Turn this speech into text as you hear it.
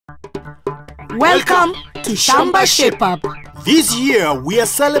Welcome to Shamba Shape Up. This year, we are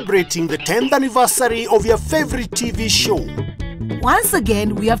celebrating the 10th anniversary of your favorite TV show. Once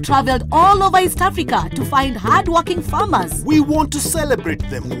again, we have traveled all over East Africa to find hard-working farmers. We want to celebrate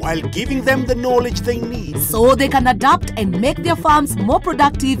them while giving them the knowledge they need, so they can adapt and make their farms more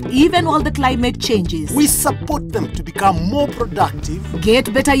productive even while the climate changes. We support them to become more productive,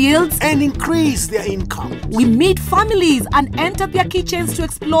 get better yields, and increase their income. We meet families and enter their kitchens to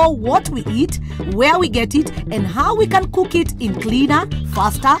explore what we eat, where we get it, and how we can cook it in cleaner,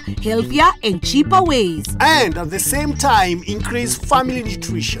 faster, healthier, and cheaper ways. And at the same time, increase family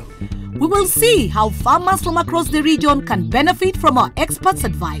nutrition. We will see how farmers from across the region can benefit from our experts'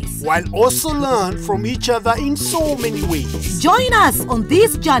 advice, while also learn from each other in so many ways. Join us on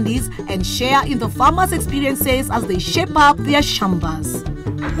these journeys and share in the farmers' experiences as they shape up their shambas.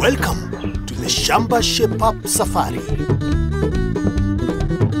 Welcome to the Shamba Shape Up Safari.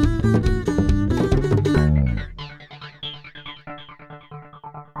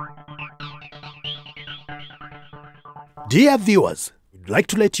 Dear viewers, we'd like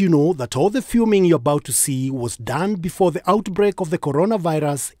to let you know that all the filming you're about to see was done before the outbreak of the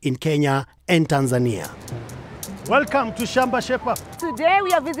coronavirus in Kenya and Tanzania. Welcome to Shamba Shape Up. Today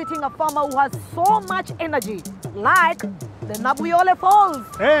we are visiting a farmer who has so much energy, like the Nabuiole Falls.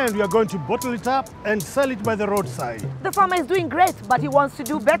 And we are going to bottle it up and sell it by the roadside. The farmer is doing great, but he wants to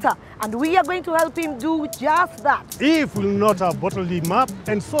do better, and we are going to help him do just that. If we'll not have bottled him up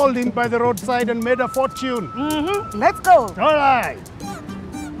and sold him by the roadside and made a fortune. Let's go. All right.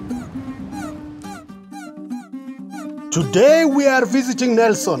 Today we are visiting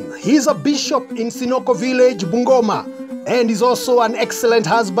Nelson. He's a bishop in Sinoko village, Bungoma, and is also an excellent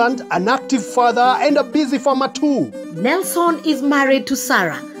husband, an active father, and a busy farmer too. Nelson is married to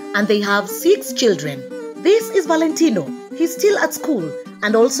Sarah, and they have 6 children. This is Valentino. He's still at school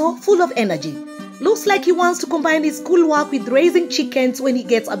and also full of energy. Looks like he wants to combine his schoolwork with raising chickens when he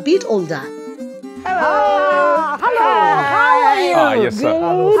gets a bit older. Hello. Hello. How are you? Yes, sir.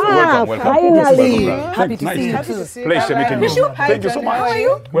 Welcome. Finally. Happy to see you. Pleasure meeting you. Thank you so much. How are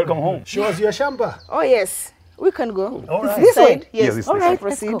you? Welcome home. Show us your shamba. Oh, yes. We can go. All right. This side? Yes. Yes, All right,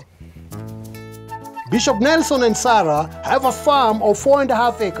 proceed. Bishop Nelson and Sarah have a farm of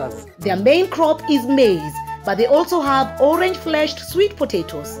 4.5 acres. Their main crop is maize, but they also have orange-fleshed sweet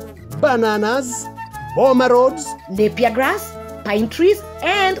potatoes, Bananas, boma rods, napier grass, pine trees,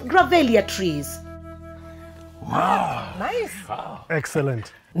 and gravelia trees. Wow. Nice. Wow.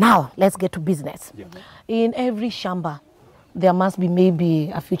 Excellent. Now, let's get to business. Yeah. In every shamba, there must be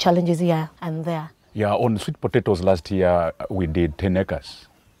maybe a few challenges here and there. Yeah, on sweet potatoes last year, we did 10 acres,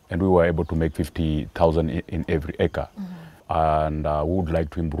 and we were able to make 50,000 in every acre. And we would like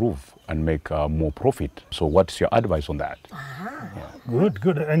to improve and make more profit. So what's your advice on that? Yeah.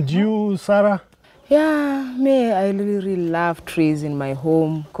 Good. And you, Sarah? Yeah, I really love trees in my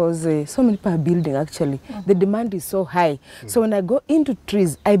home because so many people are building actually. The demand is so high. So when I go into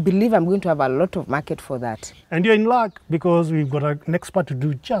trees, I believe I'm going to have a lot of market for that. And you're in luck because we've got an expert to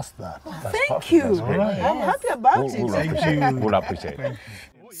do just that. Thank you. Right. I'm happy about it. We'll appreciate it.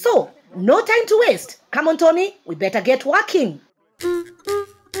 So, no time to waste. Come on, Tony, we better get working.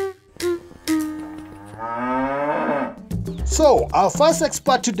 So, our first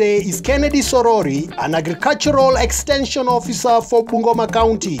expert today is Kennedy Sorori, an agricultural extension officer for Bungoma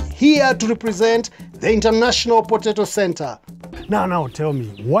County, here to represent the International Potato Center. Now tell me,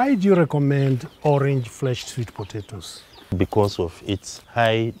 why do you recommend orange-fleshed sweet potatoes? Because of its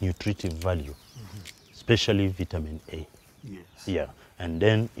high nutritive value, especially vitamin A. Yes. Yeah, and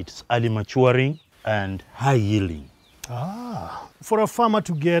then it's early maturing and high yielding. For a farmer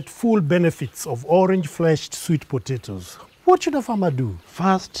to get full benefits of orange-fleshed sweet potatoes, what should a farmer do?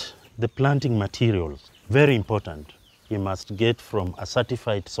 First, the planting materials, very important. You must get from a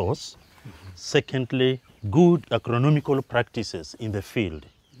certified source. Secondly, good agronomical practices in the field.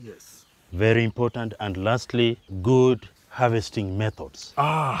 Yes. Very important. And lastly, good harvesting methods.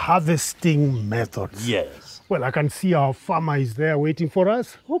 Harvesting methods. Yes. Well, I can see our farmer is there waiting for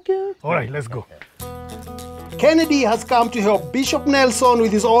us. Okay. All right, let's go. Kennedy has come to help Bishop Nelson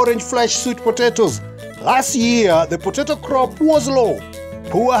with his orange-fleshed sweet potatoes. Last year, the potato crop was low.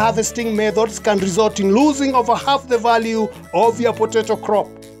 Poor harvesting methods can result in losing over half the value of your potato crop.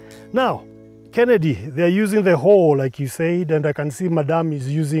 Now, Kennedy, they're using the hoe, like you said, and I can see Madame is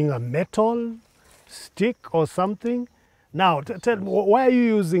using a metal stick or something. Now, tell me, why are you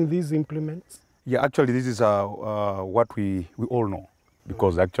using these implements? Yeah, actually, this is what we all know.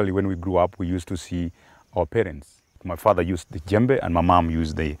 Because actually, when we grew up, we used to see our parents. My father used the djembe and my mom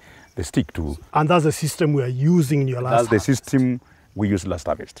used the stick too. And that's the system we are using in your last That's the system we used last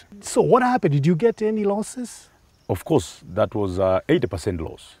harvest. So what happened? Did you get any losses? Of course, that was 80%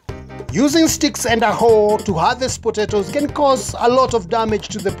 loss. Using sticks and a hoe to harvest potatoes can cause a lot of damage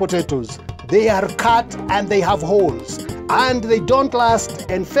to the potatoes. They are cut and they have holes, and they don't last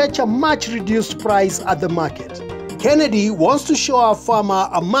and fetch a much reduced price at the market. Kennedy wants to show our farmer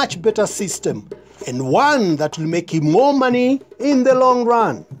a much better system, and one that will make him more money in the long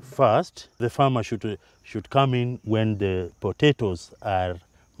run. First, the farmer should come in when the potatoes are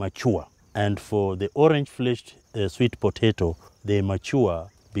mature. And for the orange-fleshed sweet potato, they mature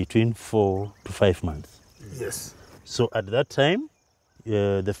between 4 to 5 months. Yes. So at that time,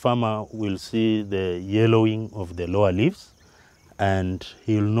 the farmer will see the yellowing of the lower leaves, and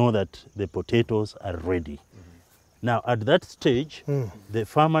he'll know that the potatoes are ready. Now, at that stage, the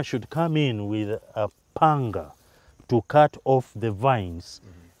farmer should come in with a panga to cut off the vines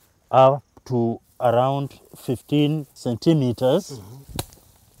up to around 15 centimeters.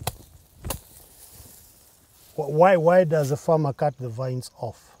 Why does a farmer cut the vines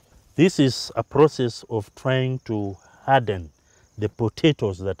off? This is a process of trying to harden the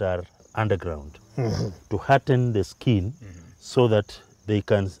potatoes that are underground, to harden the skin so that they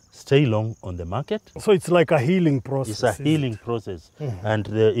can stay long on the market. So it's like a healing process. It's a healing process, and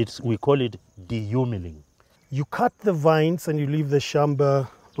we call it dehumiling. You cut the vines and you leave the shamba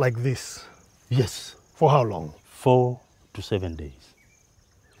like this. Yes. For how long? 4 to 7 days.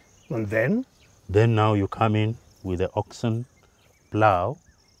 And then? Then now you come in with the oxen plow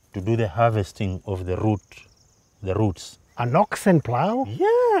to do the harvesting of the roots. An oxen plow?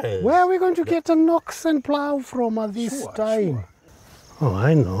 Yes. Where are we going to get an oxen plow from at this time? Oh,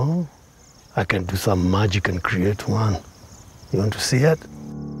 I know. I can do some magic and create one. You want to see it?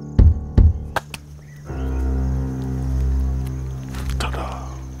 Ta-da!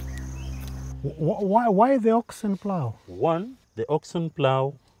 Why the oxen plow? One, the oxen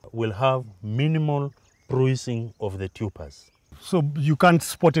plow will have minimal bruising of the tubers. So you can't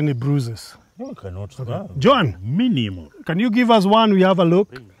spot any bruises? You cannot. John, Minimal. can you give us one? We have a look.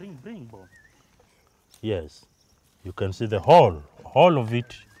 Bring, Bob. Yes, you can see the whole of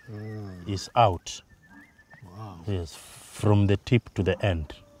it is out. Wow. Yes, from the tip to the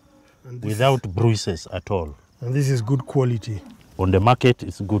end, without bruises at all. And this is good quality. On the market,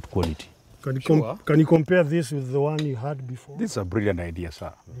 it's good quality. Can you compare this with the one you had before? This is a brilliant idea,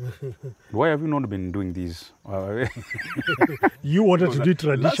 sir. Why have you not been doing this? You wanted to do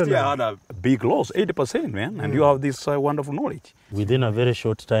Last traditional. year I had a big loss, 80%, man, and you have this wonderful knowledge. Within a very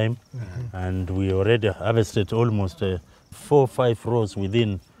short time, and we already harvested almost 4 or 5 rows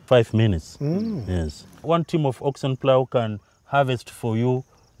within 5 minutes. Yes. One team of oxen plow can harvest for you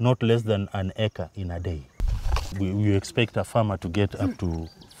not less than an acre in a day. We expect a farmer to get up to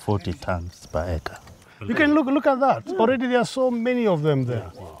 40 tons per acre. You can look at that. Already there are so many of them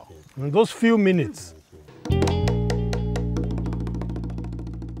there. In those few minutes.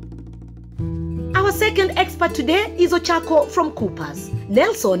 Our second expert today is Ochako from Coopers.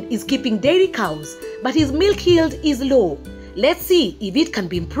 Nelson is keeping dairy cows, but his milk yield is low. Let's see if it can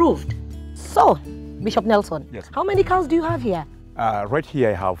be improved. So, Bishop Nelson, Yes. how many cows do you have here? Right here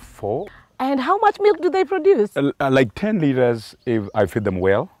I have 4. And how much milk do they produce? Like 10 liters if I feed them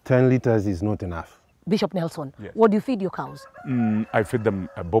well. 10 liters is not enough. Bishop Nelson, Yes. what do you feed your cows? I feed them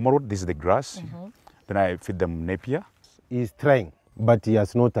boma root, this is the grass. Then I feed them napier. He's trying, but he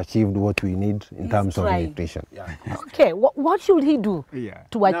has not achieved what we need in terms of trying. nutrition. Okay, what should he do Yeah.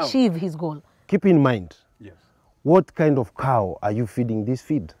 to achieve his goal? Keep in mind, Yes. what kind of cow are you feeding this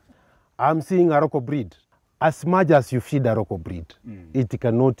feed? I'm seeing a Rocco breed. As much as you feed a Rocco breed, it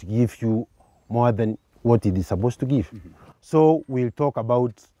cannot give you more than what it is supposed to give. So we'll talk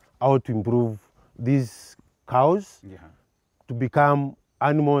about how to improve these cows to become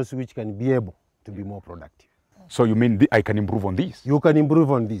animals which can be able to be more productive. So you mean I can improve on this? You can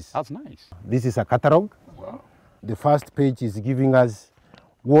improve on this. That's nice. This is a catalog. The first page is giving us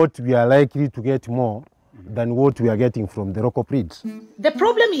what we are likely to get more than what we are getting from the Rocco breeds. The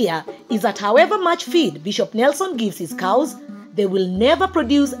problem here is that however much feed Bishop Nelson gives his cows, they will never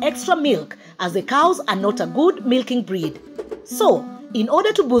produce extra milk as the cows are not a good milking breed. So, in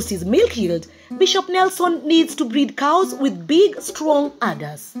order to boost his milk yield, Bishop Nelson needs to breed cows with big, strong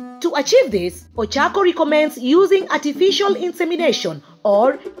udders. To achieve this, Ochako recommends using artificial insemination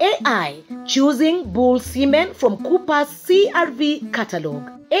or AI, choosing bull semen from Cooper's CRV catalog.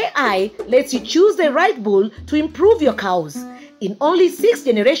 AI lets you choose the right bull to improve your cows. In only 6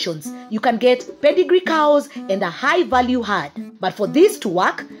 generations, you can get pedigree cows and a high-value herd. But for this to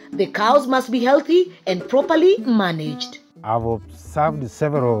work, the cows must be healthy and properly managed. I've observed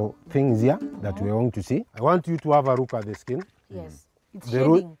several things here that we're going to see. I want you to have a look at the skin. Yes. It's The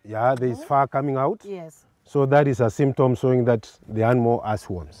root, shedding. yeah, there is fur coming out. Yes. So that is a symptom showing that the animal has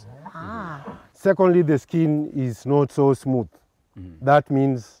worms. Ah. Secondly, the skin is not so smooth. That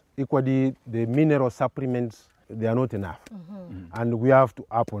means equally the mineral supplements, they are not enough. And we have to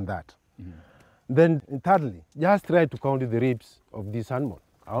up on that. Then thirdly, just try to count the ribs of this animal.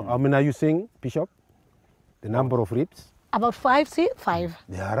 How many are you saying, Bishop? The number of ribs? About 5, see? 5.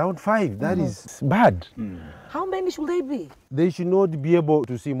 They are around 5. That is bad. How many should they be? They should not be able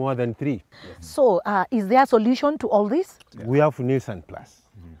to see more than 3. So, is there a solution to all this? We have Nielsen Plus.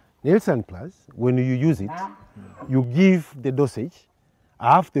 Nielsen Plus, when you use it, you give the dosage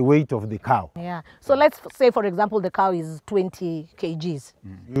half the weight of the cow. Yeah. So let's say, for example, the cow is 20 kgs.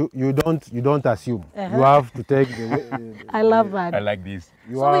 You don't assume. You have to take the weight. I love that. I like this.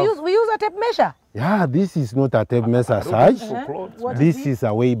 So we use a tape measure. Yeah, this is not a tape measure as such. What This is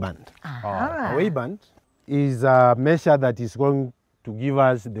a weigh band. Ah. A weigh band is a measure that is going to give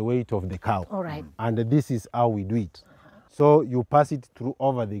us the weight of the cow. All right. And this is how we do it. So you pass it through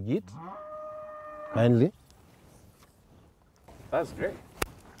over the gate, kindly. That's great.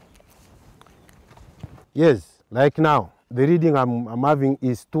 Yes, like now, the reading I'm having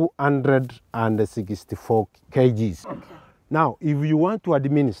is 264 kgs. Okay. Now, if you want to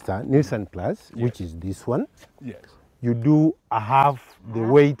administer Nielsen Plus, which is this one, Yes. you do a half the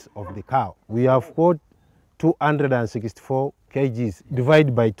weight of the cow. We have got 264 kgs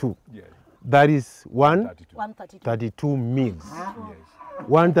divided by 2. Yes. That is 32. 132 meals. Yes.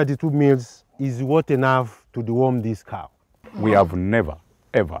 132 meals is what enough to deworm this cow. We have never,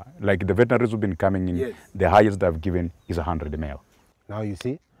 ever, like the veterinaries who've been coming in, the highest I've given is 100 ml. Now you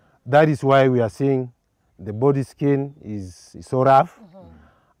see, that is why we are seeing the body skin is so rough,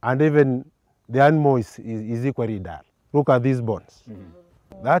 and even the animal is equally dull. Look at these bones.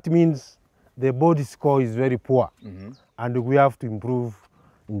 That means the body score is very poor, and we have to improve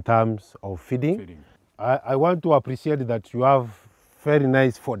in terms of feeding. I want to appreciate that you have very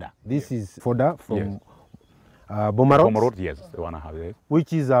nice fodder. This is fodder from Bungoma, Yes, the one I have there.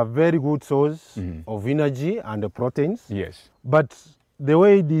 which is a very good source of energy and proteins. Yes. But the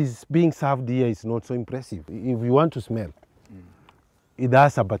way it is being served here is not so impressive. If you want to smell, it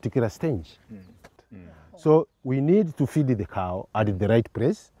has a particular stench. So we need to feed the cow at the right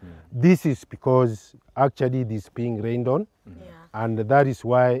place. This is because actually it is being rained on, and that is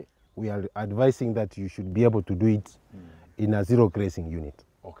why we are advising that you should be able to do it in a zero grazing unit.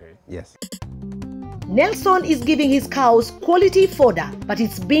 Okay. Yes. Nelson is giving his cows quality fodder, but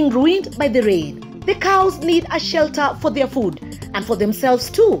it's being ruined by the rain. The cows need a shelter for their food and for themselves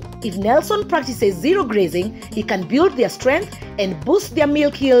too. If Nelson practices zero grazing, he can build their strength and boost their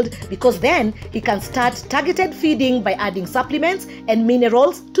milk yield, because then he can start targeted feeding by adding supplements and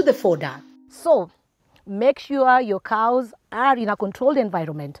minerals to the fodder. So, make sure your cows are in a controlled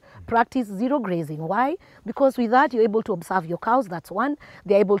environment. Practice zero grazing. Why? Because with that, you're able to observe your cows. That's one.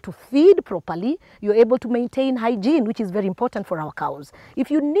 They're able to feed properly. You're able to maintain hygiene, which is very important for our cows.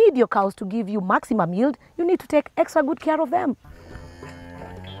 If you need your cows to give you maximum yield, you need to take extra good care of them.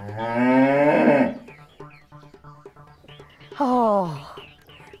 Oh,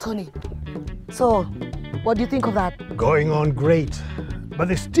 Tony. So, what do you think of that? Going on great. But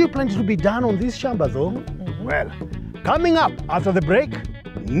there's still plenty to be done on this Shamba though. Well, coming up after the break,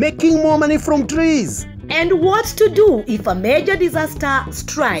 making more money from trees. And what to do if a major disaster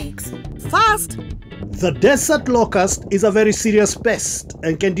strikes? First, The desert locust is a very serious pest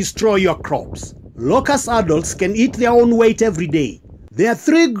and can destroy your crops. Locust adults can eat their own weight every day. There are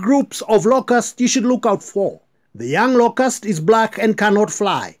 3 groups of locusts you should look out for. The young locust is black and cannot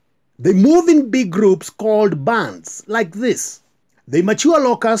fly. They move in big groups called bands, like this. The mature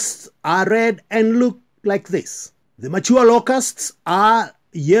locusts are red and look like this. The mature locusts are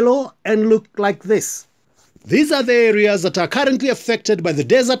yellow and look like this. These are the areas that are currently affected by the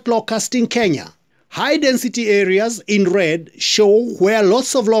desert locust in Kenya. High density areas in red show where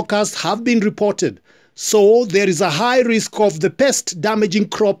lots of locusts have been reported. So there is a high risk of the pest damaging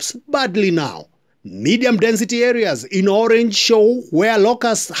crops badly now. Medium density areas in orange show where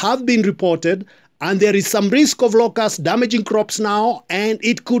locusts have been reported, and there is some risk of locusts damaging crops now, and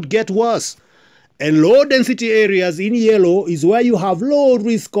it could get worse. And low density areas in yellow is where you have low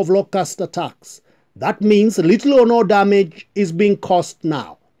risk of locust attacks. That means little or no damage is being caused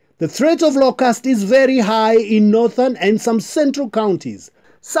now. The threat of locust is very high in northern and some central counties.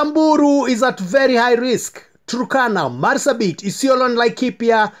 Samburu is at very high risk. Turkana, Marsabit, Isiolo and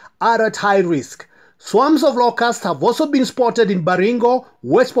Laikipia are at high risk. Swarms of locusts have also been spotted in Baringo,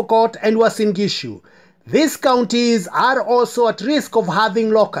 West Pokot and Uasin Gishu. These counties are also at risk of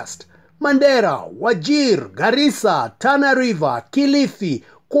having locust. Mandera, Wajir, Garissa, Tana River, Kilifi,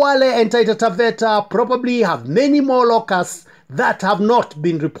 Kwale and Taita Taveta probably have many more locusts that have not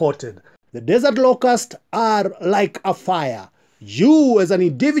been reported. The desert locusts are like a fire. You as an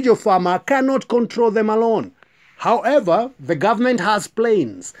individual farmer cannot control them alone. However, the government has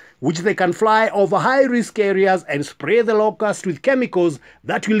planes which they can fly over high-risk areas and spray the locusts with chemicals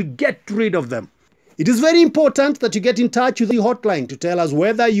that will get rid of them. It is very important that you get in touch with the hotline to tell us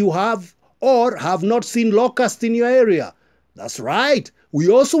whether you have or have not seen locusts in your area. That's right. We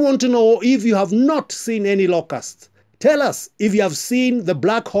also want to know if you have not seen any locusts. Tell us if you have seen the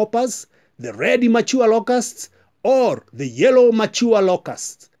black hoppers, the red immature locusts, or the yellow mature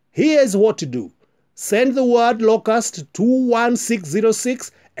locusts. Here's what to do. Send the word locust to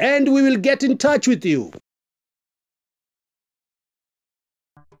 21606 and we will get in touch with you.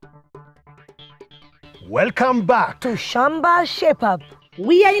 Welcome back To Shamba Shape Up.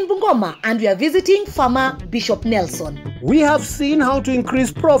 We are in Bungoma and we are visiting farmer Bishop Nelson. We have seen how to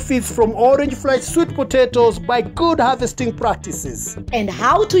increase profits from orange flesh sweet potatoes by good harvesting practices. And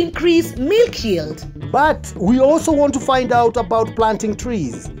how to increase milk yield. But we also want to find out about planting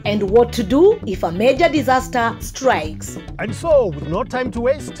trees. And what to do if a major disaster strikes. And so, with no time to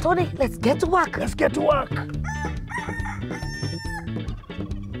waste, Tony, let's get to work. let's get to work.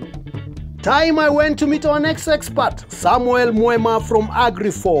 Time I went to meet our next expert, Samuel Mwema from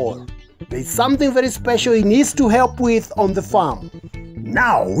Agri4. There's something very special he needs to help with on the farm.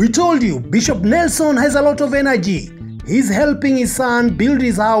 Now, we told you Bishop Nelson has a lot of energy. He's helping his son build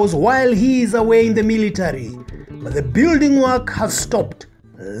his house while he is away in the military. But the building work has stopped.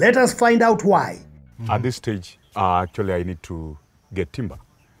 Let us find out why. At this stage, actually I need to get timber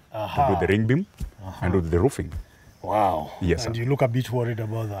to do the ring beam and do the roofing. Wow. Yes, And sir. you look a bit worried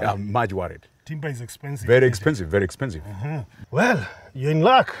about that. I'm much worried. Timber is expensive. Very expensive, very expensive. Well, you're in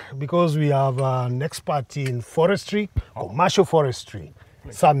luck because we have an expert in forestry, commercial forestry,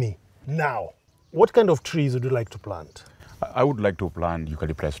 Sami. Now, what kind of trees would you like to plant? I would like to plant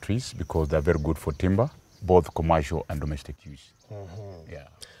eucalyptus trees because they're very good for timber, both commercial and domestic use. Yeah.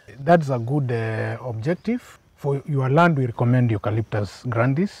 That's a good objective. For your land, we recommend Eucalyptus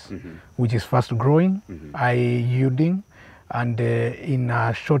grandis, which is fast growing, high yielding, and in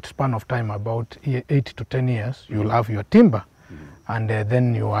a short span of time, about 8 to 10 years, you'll have your timber, and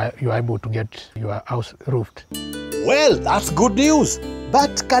then you are able to get your house roofed. Well, that's good news.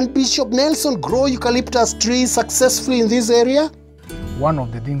 But can Bishop Nelson grow eucalyptus trees successfully in this area? One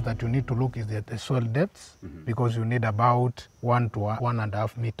of the things that you need to look is the soil depths, because you need about 1 to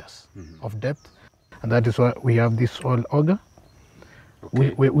 1.5 meters of depth. And that is why we have this soil auger,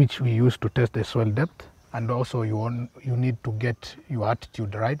 which we use to test the soil depth. And also you need to get your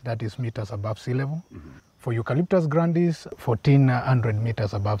altitude right, that is meters above sea level. For Eucalyptus grandis, 1400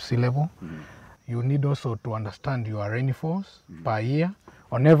 meters above sea level. You need also to understand your rainfalls per year.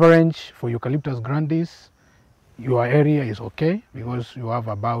 On average, for Eucalyptus grandis, your area is okay because you have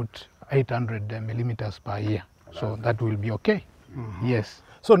about 800 millimeters per year. So that will be okay. Yes.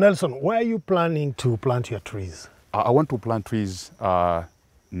 So Nelson, where are you planning to plant your trees? I want to plant trees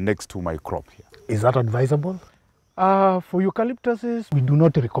next to my crop here. Is that advisable? For eucalyptuses, we do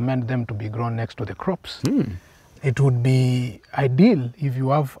not recommend them to be grown next to the crops. It would be ideal if you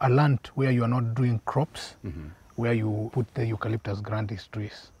have a land where you are not doing crops, where you put the Eucalyptus grandis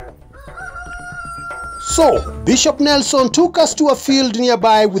trees. So, Bishop Nelson took us to a field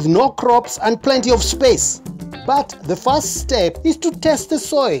nearby with no crops and plenty of space. But the first step is to test the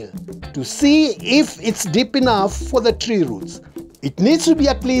soil to see if it's deep enough for the tree roots. It needs to be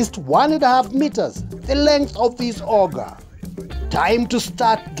at least 1.5 meters, the length of this auger. Time to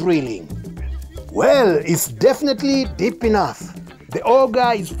start drilling. Well, it's definitely deep enough. The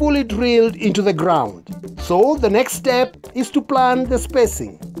auger is fully drilled into the ground. So the next step is to plan the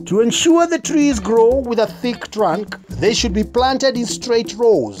spacing. To ensure the trees grow with a thick trunk, they should be planted in straight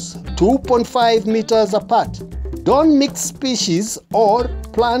rows, 2.5 meters apart. Don't mix species or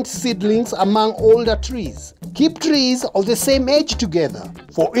plant seedlings among older trees. Keep trees of the same age together.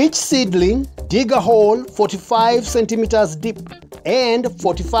 For each seedling, dig a hole 45 centimeters deep and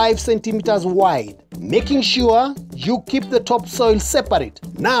 45 centimeters wide, making sure you keep the topsoil separate.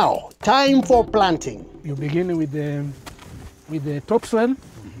 Now, time for planting. You begin with the topsoil. You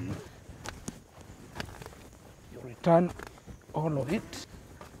return all of it,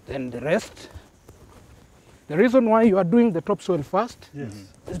 then the rest. The reason why you are doing the topsoil first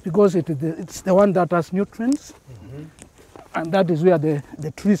is because it's the one that has nutrients, and that is where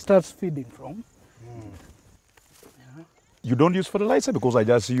the tree starts feeding from. You don't use fertilizer because I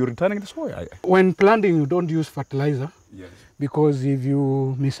just see you returning the soil. When planting, you don't use fertilizer Yes. Because if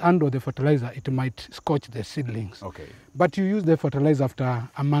you mishandle the fertilizer, it might scorch the seedlings. Okay. But you use the fertilizer after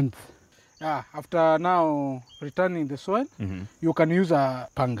a month. After now returning the soil, you can use a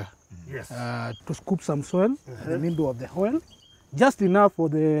panga to scoop some soil in the middle of the soil, just enough for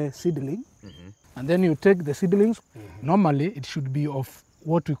the seedling. And then you take the seedlings. Normally, it should be of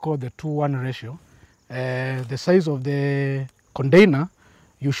what we call the 2:1 ratio. The size of the container,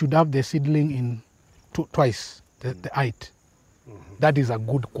 you should have the seedling in twice the height. That is a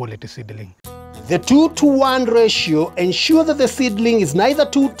good quality seedling. The 2:1 ratio ensures that the seedling is neither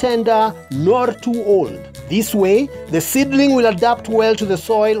too tender nor too old. This way, the seedling will adapt well to the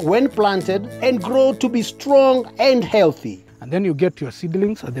soil when planted and grow to be strong and healthy. And then you get your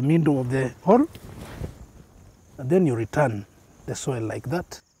seedlings at the middle of the hole, and then you return the soil like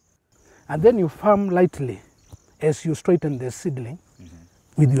that. And then you farm lightly as you straighten the seedling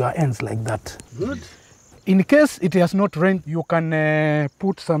with your ends like that. Good. In case it has not rained, you can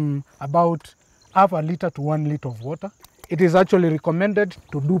put about half a liter to 1 liter of water. It is actually recommended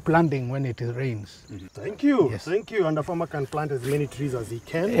to do planting when it rains. Thank you. Yes. Thank you. And the farmer can plant as many trees as he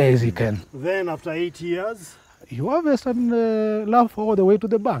can. As he can. Then after 8 years, you harvest and laugh all the way to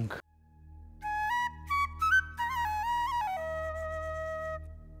the bank.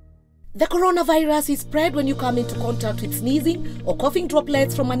 The coronavirus is spread when you come into contact with sneezing or coughing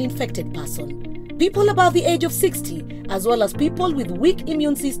droplets from an infected person. People above the age of 60, as well as people with weak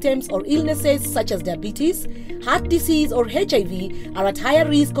immune systems or illnesses such as diabetes, heart disease or HIV are at higher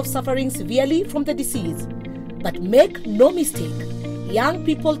risk of suffering severely from the disease. But make no mistake, young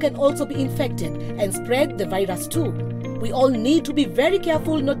people can also be infected and spread the virus too. We all need to be very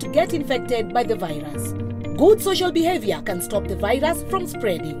careful not to get infected by the virus. Good social behavior can stop the virus from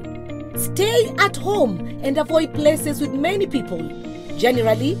spreading. Stay at home and avoid places with many people.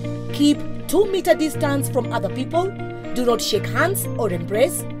 Generally, keep 2-meter distance from other people. Do not shake hands or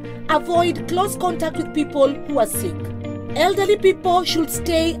embrace. Avoid close contact with people who are sick. Elderly people should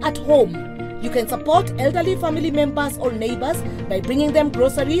stay at home. You can support elderly family members or neighbors by bringing them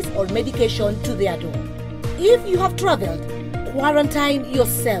groceries or medication to their door. If you have traveled, quarantine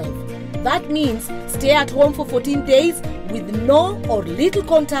yourself. That means stay at home for 14 days with no or little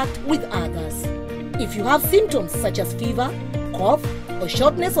contact with others. If you have symptoms such as fever, cough, or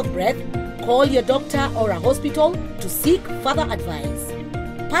shortness of breath, call your doctor or a hospital to seek further advice.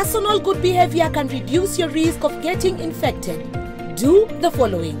 Personal good behavior can reduce your risk of getting infected. Do the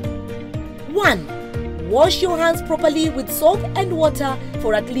following. 1. Wash your hands properly with soap and water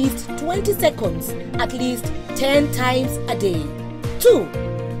for at least 20 seconds, at least 10 times a day. 2.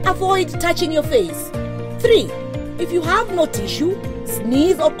 Avoid touching your face. 3. If you have no tissue,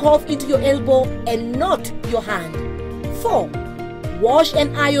 sneeze or cough into your elbow and not your hand. 4. Wash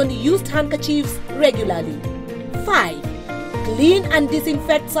and iron used handkerchiefs regularly. 5. Clean and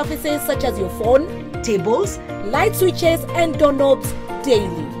disinfect surfaces such as your phone, tables, light switches and doorknobs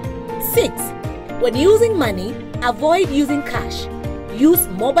daily. 6. When using money, avoid using cash. Use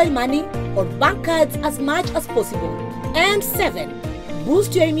mobile money or bank cards as much as possible. And 7.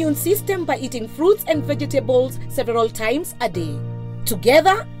 Boost your immune system by eating fruits and vegetables several times a day.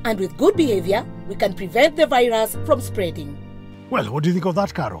 Together and with good behavior, we can prevent the virus from spreading. well, what do you think of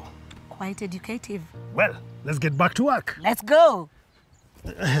that, Carol? Quite educative. Well, let's get back to work. Let's go.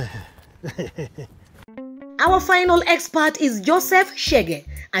 Our final expert is Joseph Shege,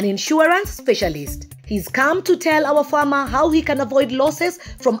 an insurance specialist. He's come to tell our farmer how he can avoid losses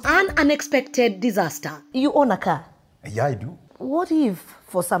from an unexpected disaster. You own a car? Yeah, I do. What if,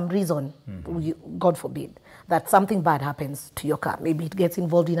 for some reason, God forbid, that something bad happens to your car? Maybe it gets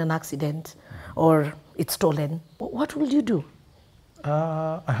involved in an accident or it's stolen. What will you do?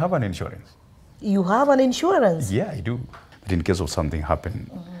 I have an insurance. You have an insurance? Yeah, I do. But in case of something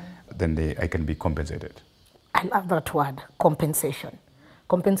happen, then I can be compensated. I love that word, compensation.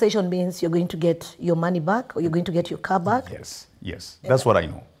 Compensation means you're going to get your money back or you're going to get your car back? Yes, yes. That's what I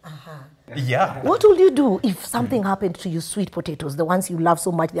know. Yeah. What will you do if something happened to your sweet potatoes, the ones you love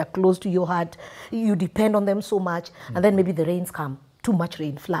so much, they're close to your heart, you depend on them so much, and then maybe the rains come, too much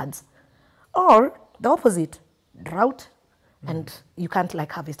rain, floods. Or the opposite, drought, and you can't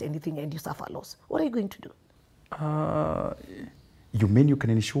harvest anything and you suffer loss. What are you going to do? You mean you can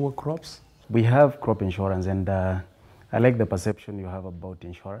insure crops? We have crop insurance, and I like the perception you have about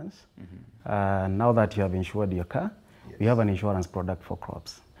insurance. Now that you have insured your car, we have an insurance product for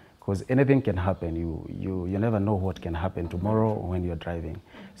crops. Because anything can happen. You never know what can happen tomorrow when you're driving.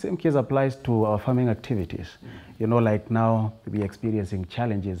 Same case applies to our farming activities. You know, like now we're experiencing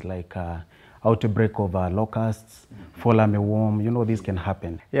challenges like outbreak of locusts, fall armyworm. You know, these can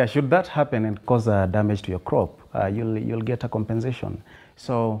happen. Yeah, should that happen and cause damage to your crop, you'll get a compensation.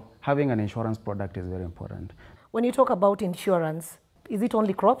 So having an insurance product is very important. When you talk about insurance, is it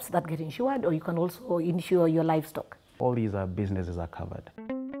only crops that get insured, or you can also insure your livestock? All these businesses are covered.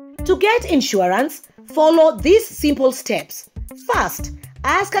 To get insurance, follow these simple steps. First,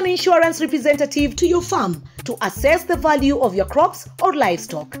 ask an insurance representative to your farm to assess the value of your crops or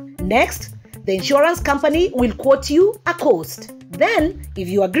livestock. Next, the insurance company will quote you a cost. Then, if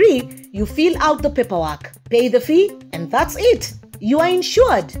you agree, you fill out the paperwork, pay the fee, and that's it. You are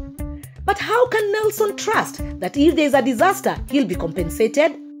insured. But how can Nelson trust that if there is a disaster, he'll be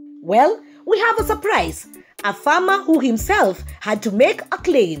compensated? Well, we have a surprise. A farmer who himself had to make a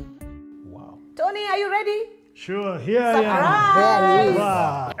claim. Wow. Tony, are you ready? Sure, here I am.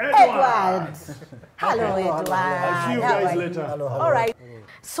 Wow. Edward. Hello, Edward. I'll see you guys later. Hello. All right.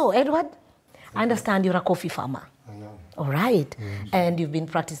 So, Edward, I understand you're a coffee farmer. I am. All right. And you've been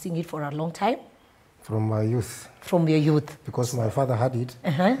practicing it for a long time? From my youth. From your youth. Because my father had it,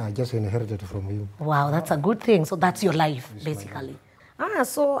 I just inherited it from him. Wow, that's a good thing. So that's your life, basically.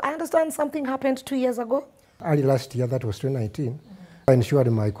 So I understand something happened 2 years ago? Early last year, that was 2019, I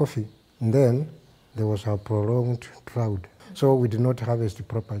insured my coffee. And then there was a prolonged drought. So we did not harvest it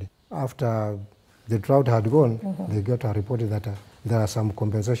properly. After the drought had gone, they got a report that there are some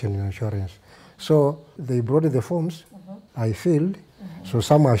compensation in insurance. So they brought the forms, I filled, so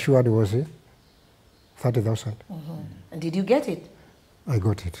some assured was 30,000. And did you get it? I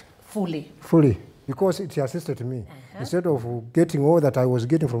got it. Fully? Fully, because it assisted me. Instead of getting all that I was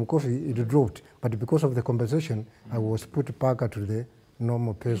getting from coffee, it dropped. But because of the compensation, I was put back to the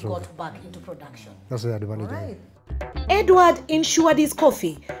normal pace. You got back into production. That's the advantage. Right. Edward insured his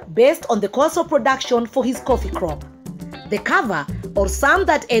coffee based on the cost of production for his coffee crop. The cover, or sum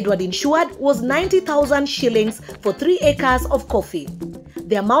that Edward insured, was 90,000 shillings for 3 acres of coffee.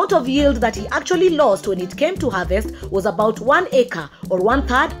 The amount of yield that he actually lost when it came to harvest was about 1 acre, or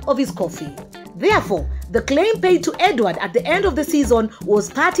 1/3 of his coffee. Therefore, the claim paid to Edward at the end of the season was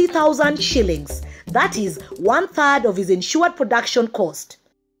 30,000 shillings. That is 1/3 of his insured production cost.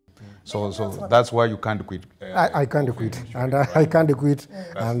 So that's why you can't quit. I can't quit, and I can't quit,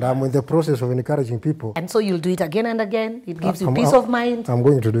 and I'm in the process of encouraging people. And so you'll do it again and again? It gives you peace of mind? I'm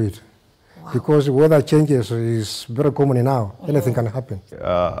going to do it. Wow. Because weather changes is very common now. Anything can happen.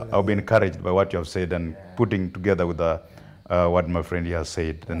 I'll be encouraged by what you have said and putting together with what my friend here has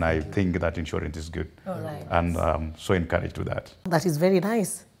said, and I think that insurance is good. All right. And I'm so encouraged with that. That is very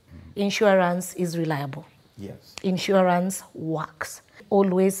nice. Insurance is reliable. Yes. Insurance works.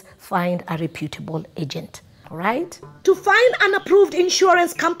 Always find a reputable agent, all right? To find an approved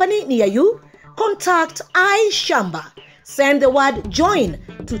insurance company near you, contact iShamba. Send the word JOIN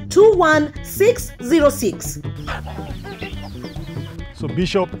to 21606. So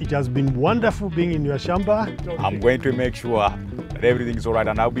Bishop, it has been wonderful being in your Shamba. I'm going to make sure that everything is all right,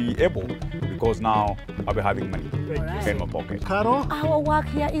 and I'll be able, because now I'll be having money in my pocket. Caro? Our work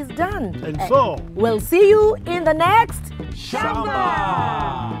here is done. And so? We'll see you in the next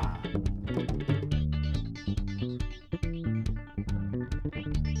Shamba!